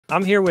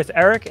I'm here with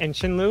Eric and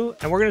Chinlu,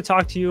 and we're going to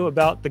talk to you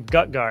about the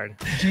gut guard.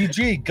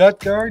 GG, gut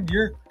guard,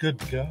 you're good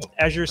to go.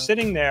 As you're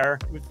sitting there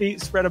with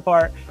feet spread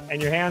apart and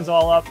your hands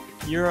all up,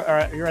 you're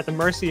at the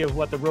mercy of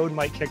what the road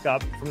might kick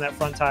up from that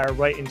front tire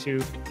right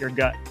into your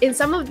gut. In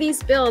some of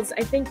these builds,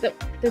 I think the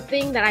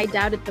thing that I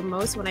doubted the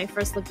most when I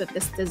first looked at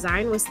this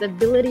design was the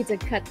ability to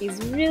cut these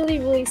really,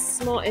 really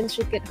small,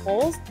 intricate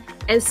holes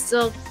and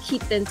still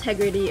keep the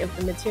integrity of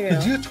the material.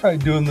 Because you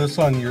tried doing this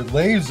on your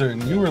laser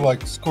and you were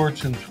like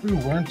scorching through,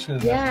 weren't you?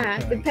 Yeah,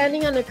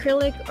 depending on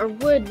acrylic or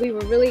wood, we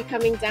were really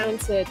coming down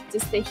to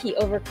just the heat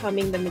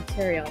overcoming the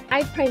material.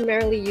 I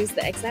primarily use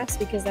the X-Apps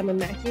because I'm a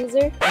Mac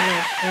user.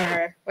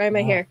 Why am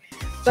I here?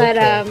 But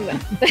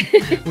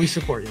okay. We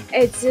support you.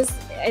 It's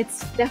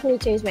definitely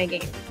changed my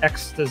game.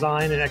 X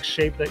design and X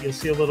shape that you'll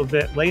see a little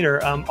bit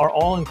later are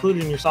all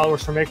included in your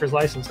SOLIDWORKS for Makers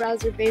license.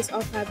 Browser-based,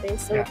 all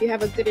cloud-based, so if you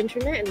have a good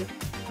internet, and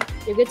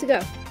you're good to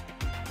go.